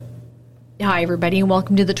Hi, everybody, and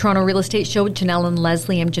welcome to the Toronto Real Estate Show with Janelle and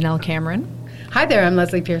Leslie. I'm Janelle Cameron. Hi there, I'm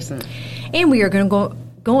Leslie Pearson. And we are going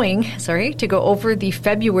to go over the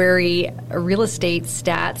February real estate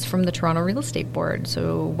stats from the Toronto Real Estate Board.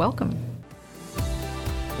 So welcome.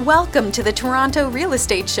 Welcome to the Toronto Real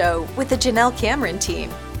Estate Show with the Janelle Cameron team,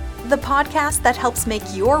 the podcast that helps make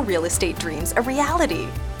your real estate dreams a reality.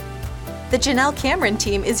 The Janelle Cameron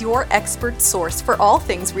team is your expert source for all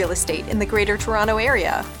things real estate in the Greater Toronto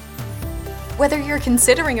Area. Whether you're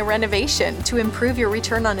considering a renovation to improve your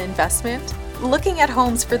return on investment, looking at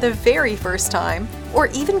homes for the very first time, or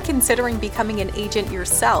even considering becoming an agent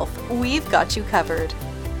yourself, we've got you covered.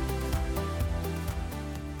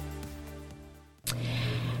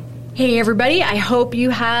 Hey, everybody. I hope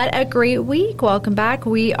you had a great week. Welcome back.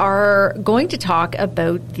 We are going to talk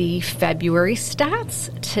about the February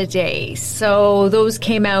stats today. So those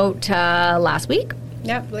came out last week.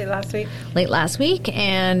 Yep, late last week.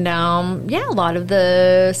 And a lot of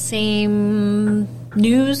the same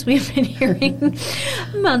news we've been hearing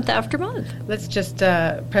month after month. Let's just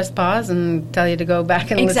press pause and tell you to go back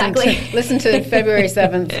and listen to February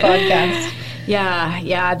 7th podcast.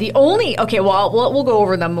 Yeah. We'll go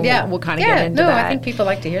over them. We'll kind of get into that. I think people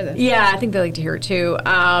like to hear this. Yeah, I think they like to hear it too.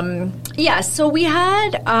 So we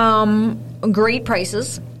had great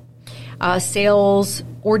prices. Sales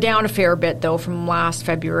were down a fair bit, though, from last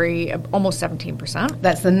February, almost 17%.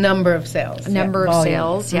 That's the number of sales.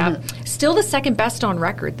 Sales, yeah. Mm-hmm. Still the second best on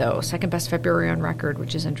record, though. Second best February on record,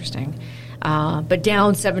 which is interesting. But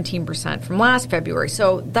down 17% from last February.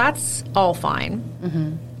 So that's all fine.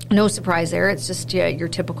 Mm-hmm. No surprise there. It's just your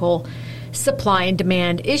typical supply and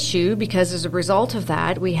demand issue, because as a result of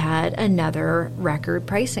that, we had another record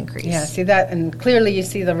price increase. Yeah, see that, and clearly you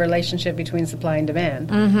see the relationship between supply and demand.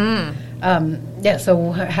 Mm-hmm.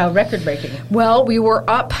 So how record-breaking? Well, we were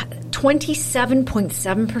up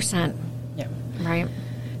 27.7%. Yeah. Right.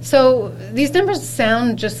 So these numbers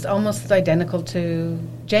sound just almost identical to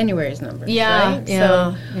January's numbers, right?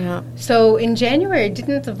 Yeah. So in January,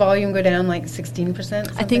 didn't the volume go down like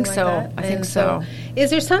 16%? I think so. Is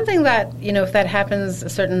there something that, if that happens a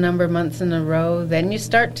certain number of months in a row, then you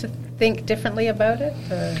start to think differently about it?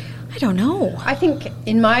 I don't know. I think,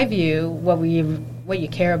 in my view, what you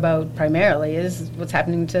care about primarily is what's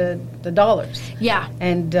happening to the dollars. Yeah.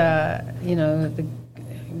 And, the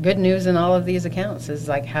good news in all of these accounts is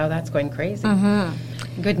like how that's going crazy.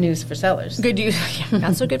 Mm-hmm. Good news for sellers. Good news,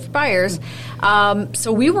 not so good for buyers.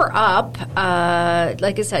 So we were up,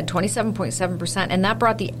 like I said, 27.7%, and that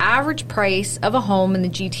brought the average price of a home in the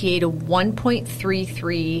GTA to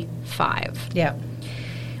 $1.335. Yeah.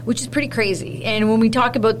 Which is pretty crazy. And when we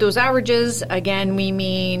talk about those averages, again, we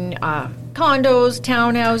mean condos,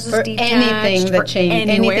 townhouses, for detached. Anything that changed,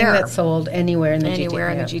 anything that's sold anywhere in the GTA. Anywhere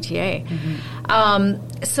in the GTA. Mm-hmm.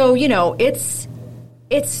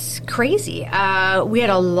 It's crazy. We had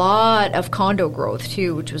a lot of condo growth,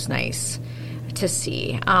 too, which was nice to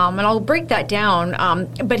see. And I'll break that down.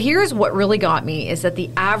 But here's what really got me, is that the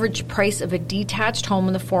average price of a detached home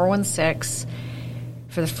in the 416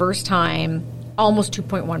 for the first time, almost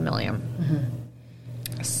 $2.1 million. Mm-hmm.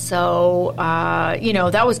 So,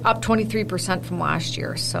 that was up 23% from last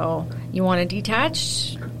year. So you want to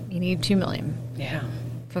detach, you need $2 million. Yeah.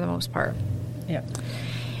 For the most part. Yeah.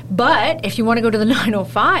 But if you want to go to the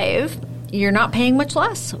 905, you're not paying much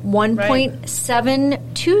less.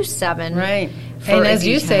 1.727. Right. And as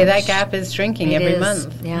you say, that gap is shrinking every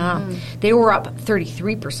month. Yeah. Mm-hmm. They were up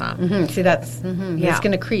 33%. Mm-hmm. See, that's, it's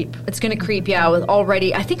going to creep. It's going to creep, with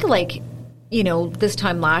already, I think this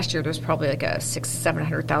time last year, there was probably like a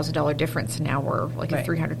 $600,000-$700,000 difference. And now we're like a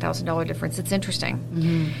 $300,000 difference. It's interesting.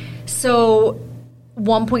 Mm-hmm. So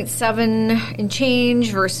 1.7 and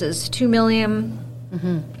change versus $2 million.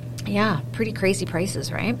 Mm-hmm. Yeah, pretty crazy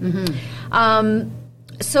prices, right? Mm-hmm.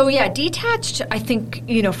 Detached, I think,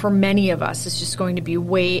 for many of us, is just going to be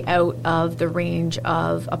way out of the range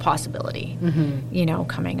of a possibility,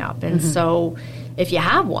 coming up. And so if you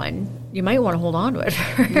have one, you might want to hold on to it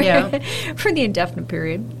for the indefinite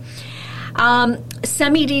period.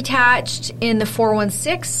 Semi-detached in the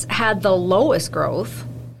 416 had the lowest growth.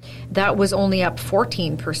 That was only up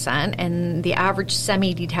 14%, and the average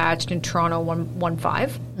semi-detached in Toronto,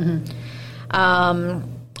 1.15.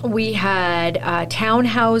 Mm-hmm. We had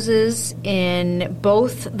townhouses in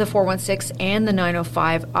both the 416 and the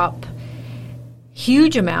 905 up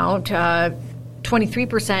huge amount,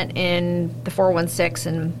 23% in the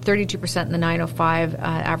 416 and 32% in the 905.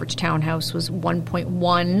 Average townhouse was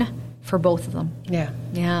 1.1 for both of them. Yeah.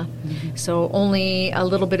 Yeah. Mm-hmm. So only a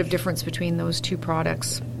little bit of difference between those two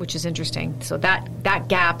products, which is interesting. So that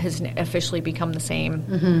gap has officially become the same.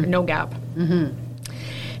 Mm-hmm. No gap. Mm-hmm.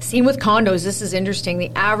 Same with condos. This is interesting.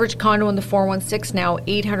 The average condo in the 416 now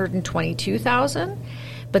 $822,000,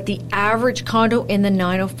 but the average condo in the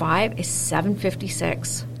 905 is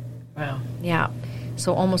 $756,000. Wow. Yeah.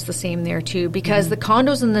 So almost the same there too, because the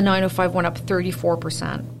condos in the 905 went up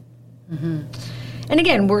 34%. And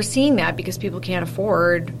again, we're seeing that because people can't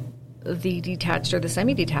afford the detached or the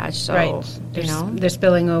semi-detached. So, right. They're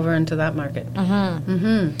spilling over into that market.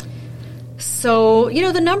 So,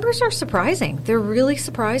 the numbers are surprising. They're really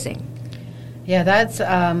surprising. Yeah, that's,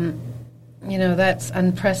 that's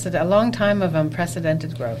unprecedented, a long time of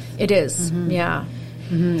unprecedented growth. It is, yeah.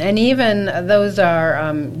 And even those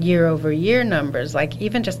are year-over-year numbers, like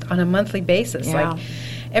even just on a monthly basis. Yeah. Like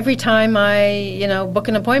every time I, book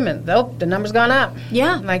an appointment, the number's gone up.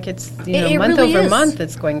 Yeah. Like it's, it month really over is. month,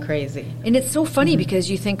 it's going crazy. And it's so funny because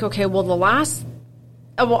you think, okay, well, the last...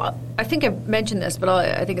 Well, I think I've mentioned this, but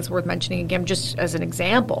I think it's worth mentioning again just as an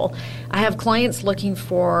example. I have clients looking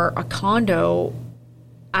for a condo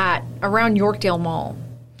around Yorkdale Mall.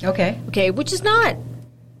 Okay, which is not,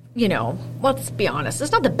 let's be honest,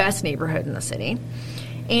 it's not the best neighborhood in the city.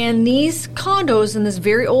 And these condos in this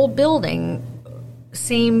very old building,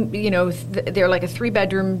 they're like a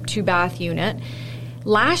 3-bedroom, 2-bath unit.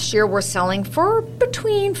 Last year were selling for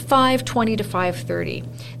between $520 to $530.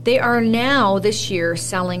 They are now this year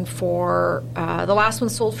selling for the last one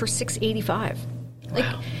sold for $685.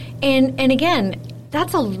 Wow. And again,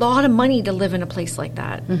 that's a lot of money to live in a place like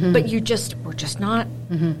that. But we're just not.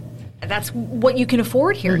 That's what you can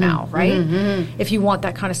afford here now, right? If you want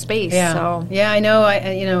that kind of space. Yeah. So yeah, I know.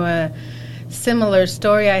 A similar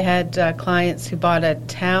story. I had clients who bought a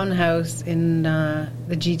townhouse in the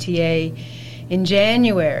GTA in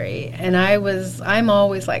January, and I'm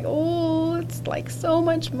always like, oh, it's like so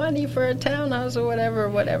much money for a townhouse or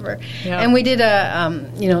whatever. Yeah. And we did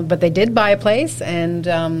but they did buy a place, and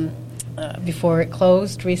before it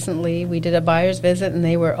closed recently, we did a buyer's visit, and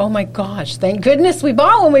they were, oh my gosh, thank goodness we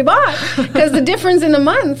bought when we bought, because the difference in a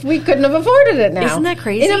month, we couldn't have afforded it now. Isn't that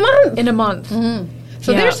crazy? In a month.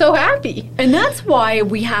 So they're so happy. And that's why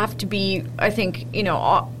we have to be, I think,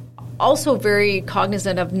 also very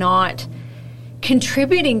cognizant of not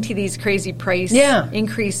contributing to these crazy price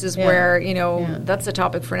increases where, that's a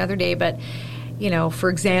topic for another day. But, for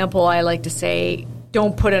example, I like to say,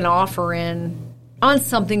 don't put an offer in on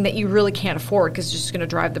something that you really can't afford because it's just going to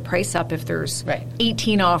drive the price up if there's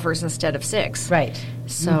 18 offers instead of 6. Right.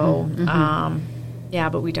 So,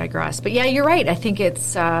 but we digress. But yeah, you're right. I think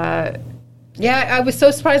it's... I was so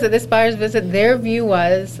surprised at this buyer's visit. Their view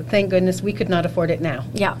was, thank goodness we could not afford it now.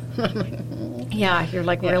 Yeah. Yeah, you're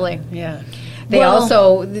like, really? Yeah. They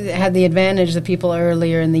also had the advantage, the people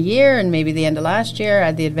earlier in the year and maybe the end of last year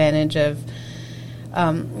had the advantage of,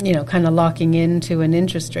 kind of locking into an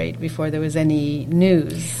interest rate before there was any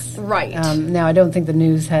news. Right. Now, I don't think the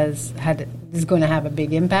news is going to have a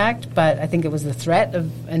big impact, but I think it was the threat of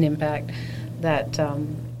an impact that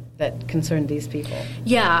concerned these people.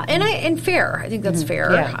 Yeah, and fair. I think that's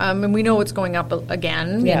fair. Yeah. And we know it's going up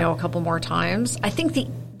again, a couple more times. I think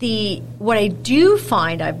what I do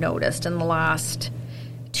find I've noticed in the last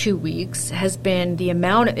 2 weeks has been the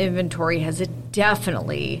amount of inventory has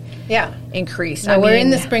definitely increased. No, we're in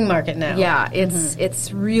the spring market now. Yeah,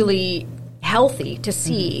 it's really healthy to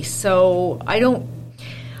see. So I don't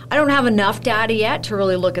have enough data yet to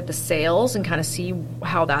really look at the sales and kind of see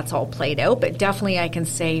how that's all played out. But definitely I can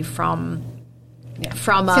say from since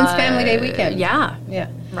Family Day weekend. Yeah.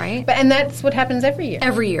 Right. And that's what happens every year.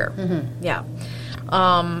 Every year. Yeah.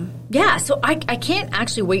 So I can't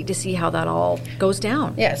actually wait to see how that all goes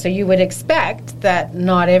down. Yeah, so you would expect that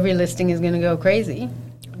not every listing is going to go crazy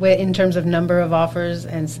in terms of number of offers,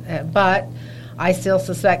 but I still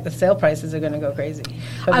suspect the sale prices are going to go crazy.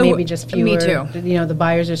 But maybe just fewer. Me too. The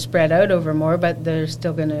buyers are spread out over more, but they're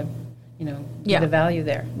still going to, get the value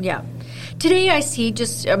there. Yeah. Today I see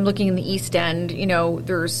I'm looking in the East End,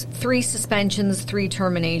 there's 3 suspensions, 3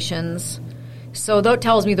 terminations. So that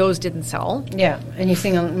tells me those didn't sell. Yeah, and you're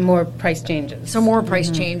seeing more price changes. So more price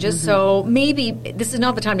changes. So maybe this is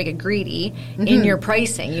not the time to get greedy in your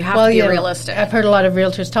pricing. You have to be realistic. I've heard a lot of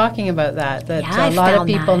realtors talking about that a lot of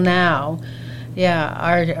people now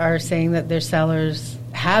are saying that their sellers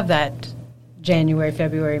have that January,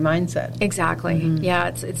 February mindset. Exactly.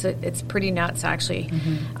 Yeah, it's pretty nuts, actually.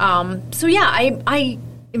 I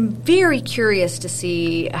am very curious to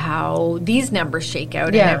see how these numbers shake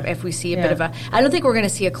out and if we see a bit of a... I don't think we're going to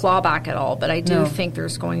see a clawback at all, but I do think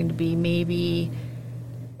there's going to be maybe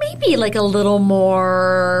like a little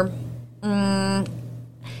more...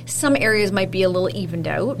 some areas might be a little evened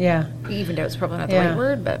out. Yeah. Evened out is probably not the right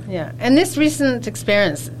word, but... Yeah. And this recent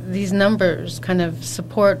experience, these numbers kind of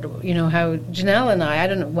support, how Janelle and I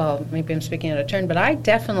don't know, well, maybe I'm speaking out of turn, but I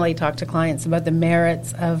definitely talk to clients about the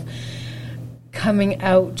merits of coming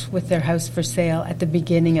out with their house for sale at the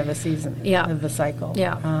beginning of a season, of the cycle.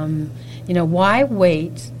 Yeah. Why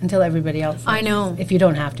wait until everybody else does? I know. If you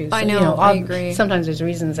don't have to. So, I know, I agree. Sometimes there's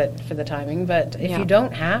reasons for the timing, but if you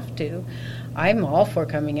don't have to, I'm all for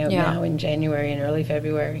coming out now in January and early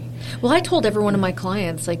February. Well, I told every one of my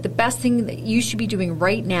clients, like, the best thing that you should be doing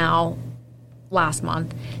right now, last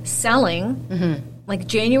month, selling, like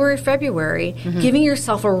January, February, giving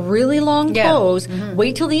yourself a really long close,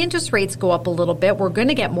 wait till the interest rates go up a little bit. We're going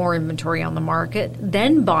to get more inventory on the market.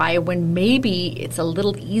 Then buy when maybe it's a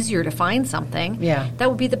little easier to find something. Yeah. That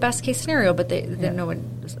would be the best case scenario, but no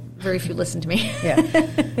one, very few listen to me.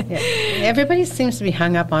 Everybody seems to be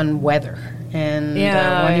hung up on weather and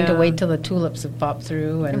wanting to wait till the tulips have popped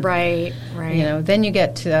through. And, right. Then you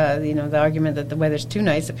get to, the argument that the weather's too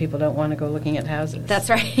nice that people don't want to go looking at houses. That's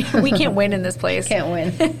right. We can't win in this place. Can't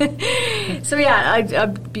win. So,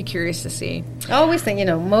 I'd be curious to see. I always think,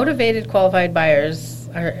 motivated, qualified buyers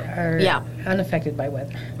are unaffected by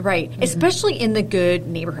weather. Right. Especially in the good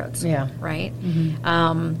neighborhoods. Yeah. Right?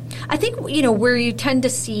 I think, where you tend to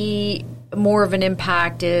see more of an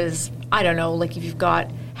impact is, I don't know, like if you've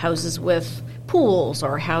got houses with pools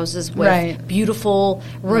or houses with beautiful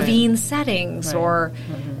ravine settings or,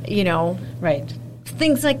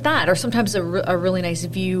 things like that. Or sometimes a really nice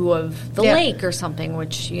view of the lake or something,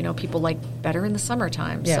 which, people like better in the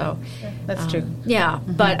summertime. Yeah. So that's true. Yeah,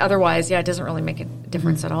 but otherwise, it doesn't really make a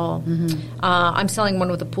difference at all. I'm selling one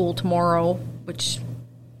with a pool tomorrow, which...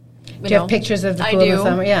 Do you have pictures of the pool in the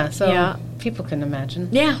summer? Yeah, so people can imagine.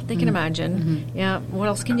 Yeah, they can imagine. Yeah, what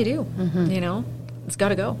else can you do? It's got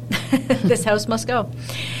to go. This house must go.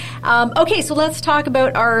 Okay, so let's talk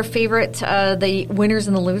about our favorite, the winners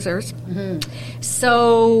and the losers.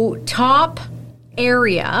 So top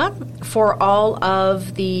area for all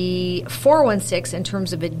of the 416 in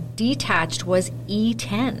terms of a detached was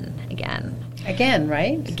E10 again. Again,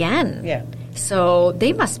 right? Again. Yeah. So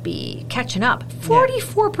they must be catching up.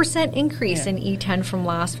 44% increase in E10 from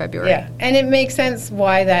last February. Yeah, and it makes sense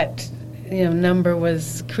why that number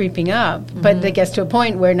was creeping up, but it gets to a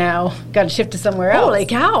point where now got to shift to somewhere else. Holy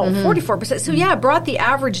cow, 44%. So it brought the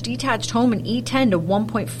average detached home in E10 to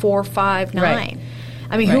 1.459. Right.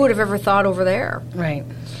 I mean, who would have ever thought over there? Right.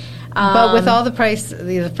 But with all the price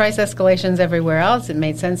escalations everywhere else, it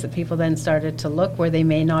made sense that people then started to look where they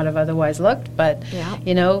may not have otherwise looked. But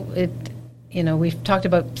we've talked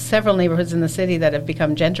about several neighborhoods in the city that have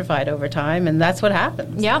become gentrified over time, and that's what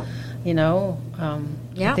happens. Yeah.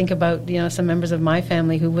 I think about some members of my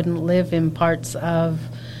family who wouldn't live in parts of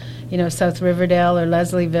South Riverdale or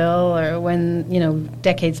Leslieville or when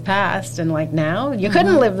decades passed, and like now you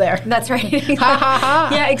couldn't live there. That's right. Ha ha ha.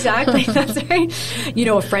 Yeah, exactly. That's right.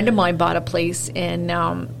 A friend of mine bought a place in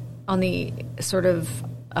on the sort of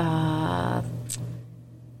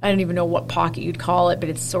I don't even know what pocket you'd call it, but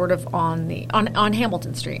it's sort of on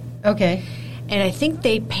Hamilton Street. Okay. And I think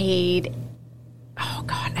they paid,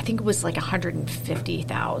 I think it was like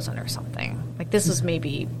 $150,000 or something. Like this was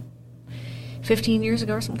maybe 15 years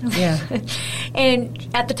ago or something. Yeah. And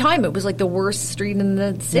at the time, it was like the worst street in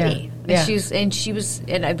the city. Yeah. And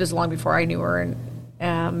it was long before I knew her. And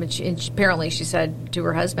apparently she said to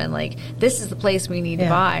her husband, like, this is the place we need to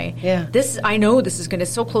buy. Yeah. I know this is going to,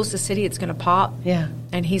 so close to the city, it's going to pop. Yeah.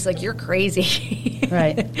 And he's like, you're crazy.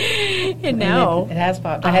 Right. And now. It has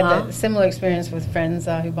popped. I had a similar experience with friends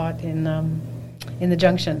who bought in the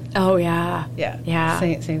Junction. Oh, yeah. Yeah. Yeah.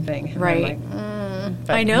 Same thing. And right.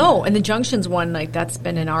 I know. And the Junction's one, like, that's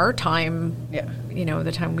been in our time. Yeah.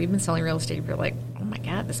 The time we've been selling real estate, we're like, oh my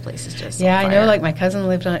God, this place is just I know, like my cousin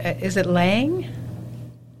lived on, is it Lang?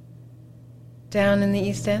 Down in the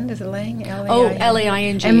East End, is it Lang? L-A-I-N? Oh,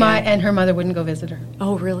 L-A-I-N-G. And her mother wouldn't go visit her.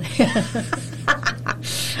 Oh, really?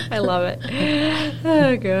 I love it.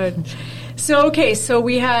 Oh, good. So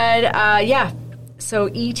we had, so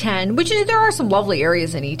E10, which there are some lovely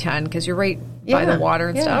areas in E10 because you're right by the water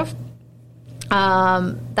and stuff.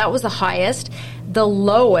 That was the highest. The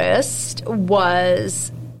lowest was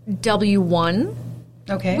W1.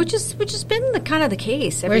 Okay. Which has been the kind of the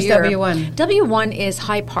case every Where's year. W1? W1 is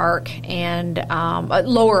High Park and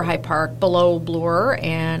lower High Park, below Bloor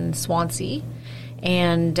and Swansea,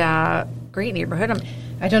 and great neighborhood.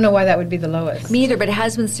 I don't know why that would be the lowest. Me either, but it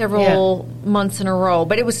has been several months in a row.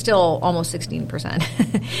 But it was still almost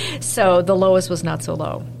 16%. So the lowest was not so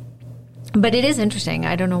low. But it is interesting.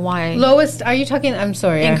 I don't know why. Lowest, are you talking, I'm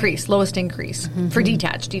sorry. Lowest increase for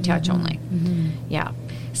detached only. Yeah.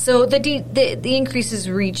 So the increases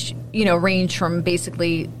range from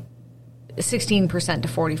basically 16% to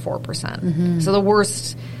 44%. So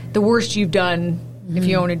the worst you've done if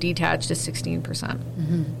you own a detached is 16%.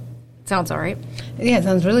 Sounds all right. Yeah, it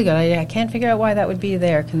sounds really good. I can't figure out why that would be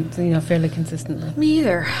there, fairly consistently. Me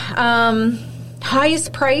either.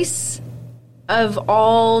 Highest price of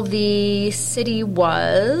all the city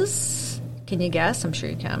was, can you guess? I'm sure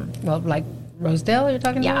you can. Well, like Rosedale you're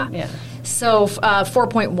talking about? Yeah. So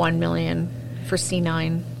 4.1 million for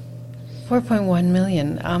C9. 4.1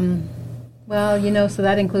 million. Well, so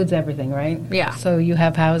that includes everything, right? Yeah. So you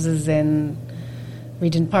have houses in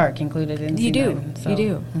Regent Park included in C9. You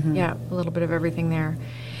do. Yeah, a little bit of everything there.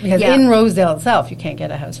 Because in Rosedale itself, you can't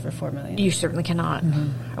get a house for $4 million. You certainly cannot.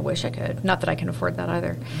 I wish I could. Not that I can afford that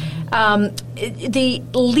either. The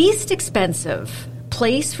least expensive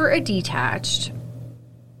place for a detached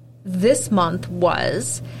this month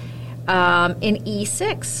was in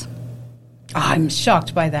E6. I'm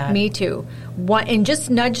shocked by that. Me too. And just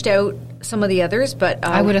nudged out some of the others, but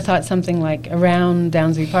I would have thought something like around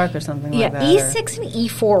Downsview Park or something like that. Yeah, E6 and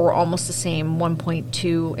E4 were almost the same,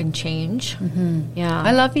 1.2 and change. Yeah,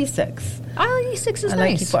 I love E6. E6 is I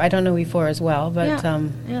nice. like E4. I don't know E4 as well, but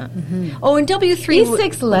Oh, and W3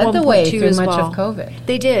 E6 led the way through much of COVID.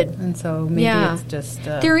 They did, and so maybe it's just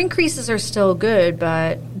their increases are still good,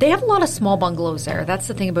 but they have a lot of small bungalows there. That's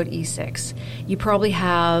the thing about E6. You probably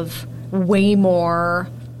have way more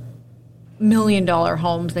 $1 million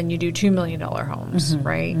homes than you do $2 million homes,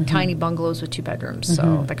 right? Tiny bungalows with 2 bedrooms,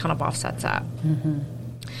 so that kind of offsets that.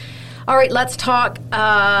 All right, let's talk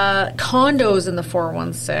condos in the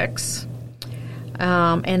 416.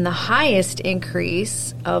 And the highest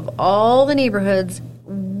increase of all the neighborhoods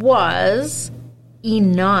was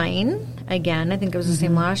E9. Again, I think it was the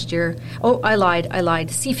same last year. Oh, I lied.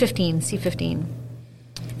 C15.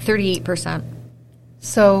 38%.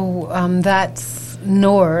 So that's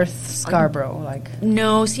North Scarborough,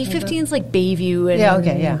 No, C15 is like Bayview and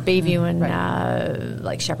Bayview and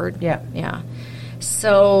like Shepherd. Yeah.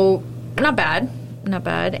 So not bad.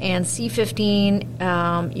 And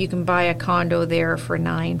C15, you can buy a condo there for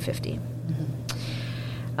 $950.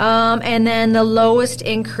 And then the lowest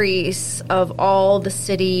increase of all the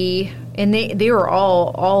city, and they were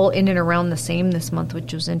all in and around the same this month,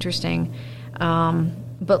 which was interesting.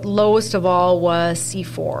 But lowest of all was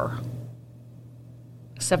C4,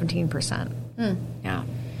 17%. Yeah.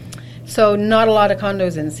 So not a lot of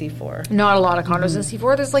condos in C4. Not a lot of condos in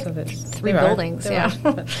C4. There's like 3 buildings. There are.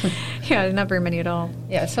 Yeah, not very many at all.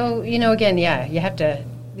 Yeah, so, again, you have to,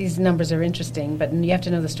 these numbers are interesting, but you have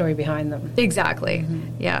to know the story behind them. Exactly.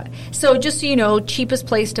 Yeah. So just so you know, cheapest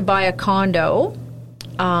place to buy a condo,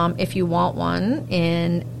 if you want one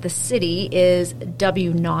in the city, is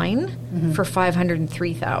W9 for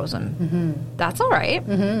 $503,000. That's all right.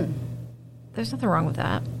 There's nothing wrong with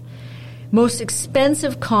that. Most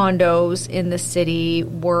expensive condos in the city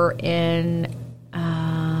were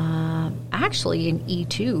actually in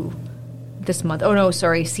E2 this month. Oh, no,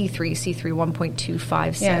 sorry, C3,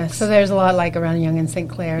 1.256. Yeah, so there's a lot like around Yonge and St.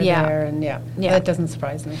 Clair there, and that doesn't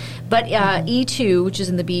surprise me. But E2, which is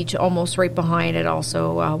in the beach, almost right behind it,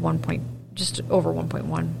 also just over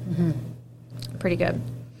 1.1. Pretty good.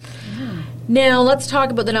 Now, let's talk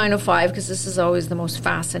about the 905, because this is always the most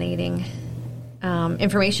fascinating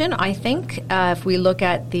information, I think. If we look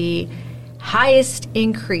at the highest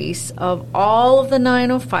increase of all of the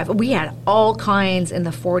 905, we had all kinds in the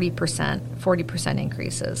 40%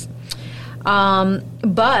 increases.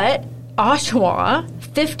 But Oshawa,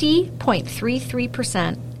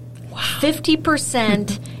 50.33%. Wow.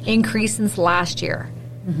 50% increase since last year.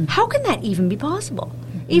 How can that even be possible?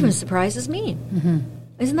 Even surprises me.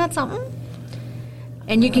 Isn't that something?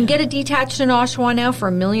 And you can get a detached in Oshawa now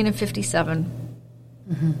for $1,057,000.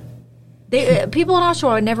 People in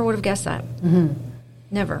Oshawa never would have guessed that.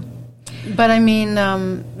 Never. But I mean,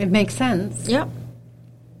 it makes sense. Yep.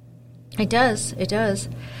 It does.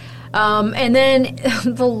 And then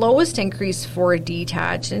the lowest increase for a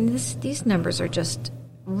detached, and these numbers are just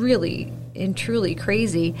really and truly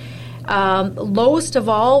crazy. Lowest of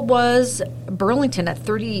all was Burlington at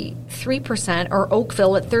 33%, or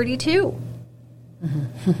Oakville at 32%.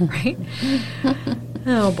 Right?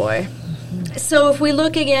 Oh boy. So if we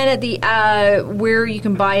look again at the where you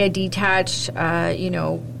can buy a detached,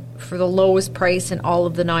 for the lowest price in all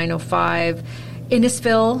of the 905,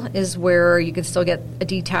 Innisfil is where you can still get a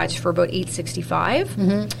detached for about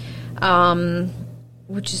 $865,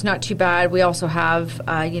 which is not too bad. We also have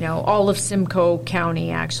all of Simcoe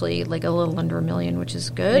County, actually, like a little under $1 million, which is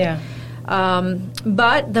good. Yeah.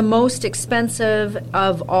 But the most expensive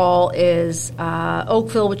of all is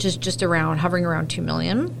Oakville, which is just hovering around $2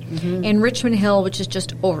 million, and Richmond Hill, which is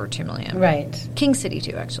just over $2 million. Right. King City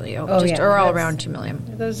too, actually, are all around $2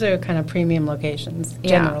 million. Those are kind of premium locations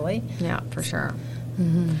generally. Yeah, for sure.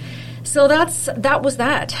 So that was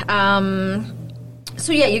that.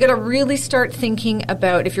 So you got to really start thinking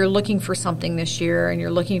about if you're looking for something this year and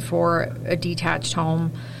you're looking for a detached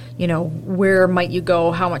home. Where might you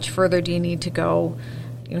go? How much further do you need to go?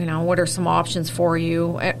 What are some options for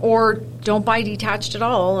you? Or don't buy detached at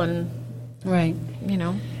all. And right.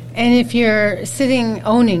 And if you're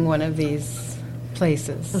owning one of these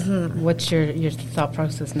places, what's your thought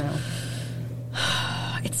process now?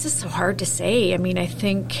 It's just so hard to say. I mean, I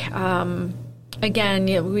think,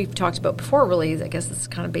 again, we've talked about before, really, I guess it's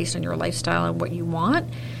kind of based on your lifestyle and what you want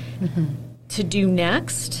to do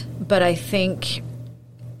next. But I think...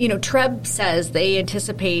 Treb says they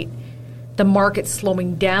anticipate the market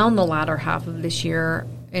slowing down the latter half of this year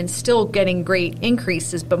and still getting great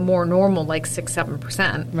increases, but more normal, like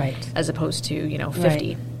 6-7%, right? As opposed to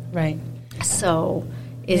 50, right? So,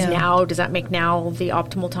 does that make now the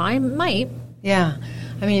optimal time? It might. Yeah,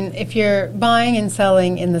 I mean, if you're buying and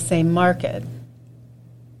selling in the same market,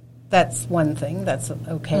 that's one thing. That's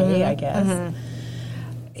okay, I guess.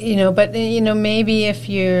 But maybe if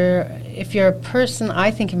you're a person,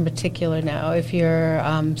 I think in particular now, if you're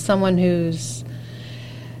someone who's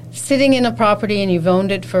sitting in a property and you've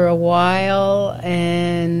owned it for a while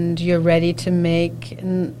and you're ready to make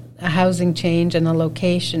a housing change and a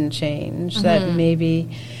location change, that maybe,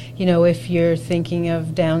 if you're thinking of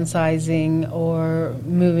downsizing or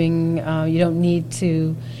moving,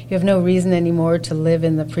 you have no reason anymore to live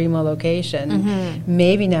in the primo location,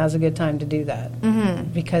 maybe now's a good time to do that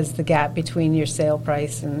because the gap between your sale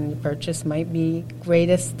price and your purchase might be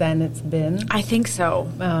greatest than it's been. I think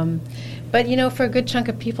so. But, for a good chunk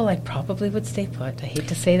of people, I probably would stay put. I hate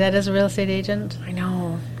to say that as a real estate agent. I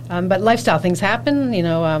know. But lifestyle things happen,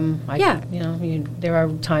 there are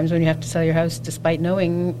times when you have to sell your house despite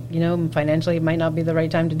knowing, financially it might not be the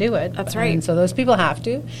right time to do it. That's right. And so those people have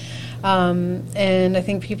to. And I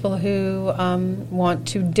think people who want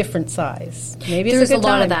to different size. Maybe there's it's a good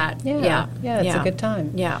lot time. of that. Yeah, it's a good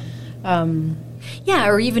time. Yeah.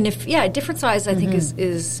 Or even if, different size I think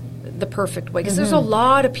is the perfect way. Because there's a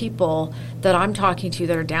lot of people that I'm talking to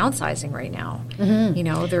that are downsizing right now.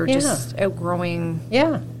 They're just outgrowing.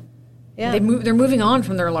 Yeah. They're moving on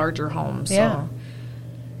from their larger homes. So.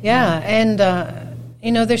 And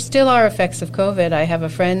there still are effects of COVID. I have a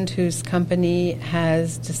friend whose company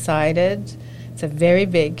has decided, it's a very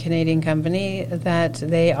big Canadian company, that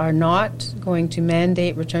they are not going to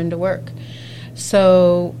mandate return to work.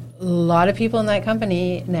 So a lot of people in that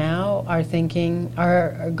company now are thinking,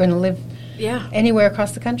 are going to live anywhere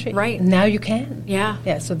across the country. Right. Now you can.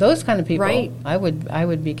 Yeah. So those kind of people, right. I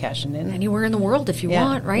would be cashing in. Anywhere in the world if you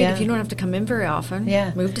want, right? If you don't have to come in very often.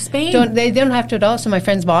 Move to Spain. They don't have to at all. So my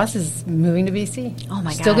friend's boss is moving to BC. Oh,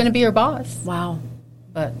 my God. Still going to be her boss. Wow.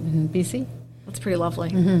 But in BC. That's pretty lovely.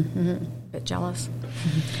 Bit jealous.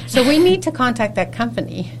 So we need to contact that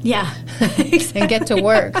company. Yeah. Exactly. And get to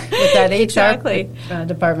work with that HR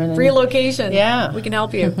department. Relocation. Yeah. We can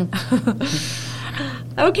help you.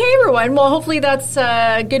 Okay, everyone. Well, hopefully that's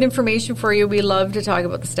good information for you. We love to talk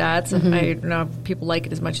about the stats. I don't know if people like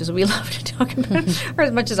it as much as we love to talk about it, or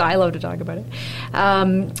as much as I love to talk about it.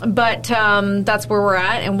 But that's where we're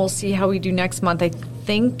at, and we'll see how we do next month. I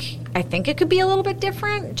think it could be a little bit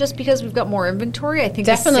different just because we've got more inventory. I think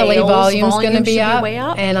definitely the volume's going to be way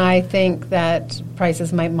up. And I think that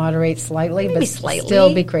prices might moderate slightly, maybe but slightly.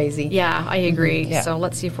 Still be crazy. Yeah, I agree. So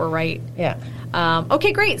let's see if we're right. Yeah.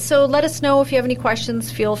 Okay, great. So let us know if you have any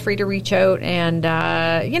questions. Feel free to reach out and,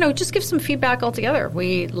 just give some feedback altogether.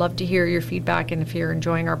 We love to hear your feedback, and if you're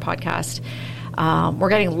enjoying our podcast. We're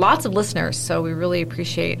getting lots of listeners, so we really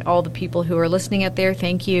appreciate all the people who are listening out there.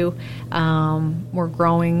 Thank you. We're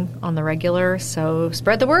growing on the regular, so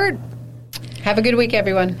spread the word. Have a good week,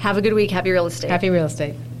 everyone. Have a good week. Happy real estate. Happy real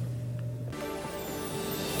estate.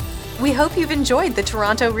 We hope you've enjoyed the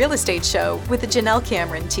Toronto Real Estate Show with the Janelle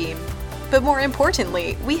Cameron team. But more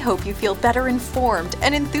importantly, we hope you feel better informed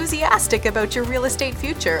and enthusiastic about your real estate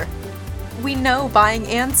future. We know buying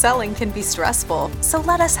and selling can be stressful, so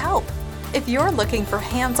let us help. If you're looking for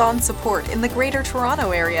hands-on support in the Greater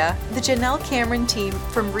Toronto Area, the Janelle Cameron team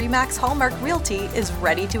from RE/MAX Hallmark Realty is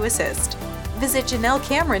ready to assist. Visit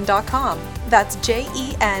JanelleCameron.com, that's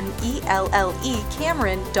JENELLE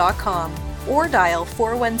Cameron.com, or dial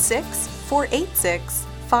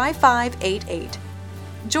 416-486-5588.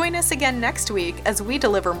 Join us again next week as we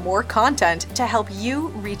deliver more content to help you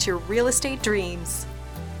reach your real estate dreams.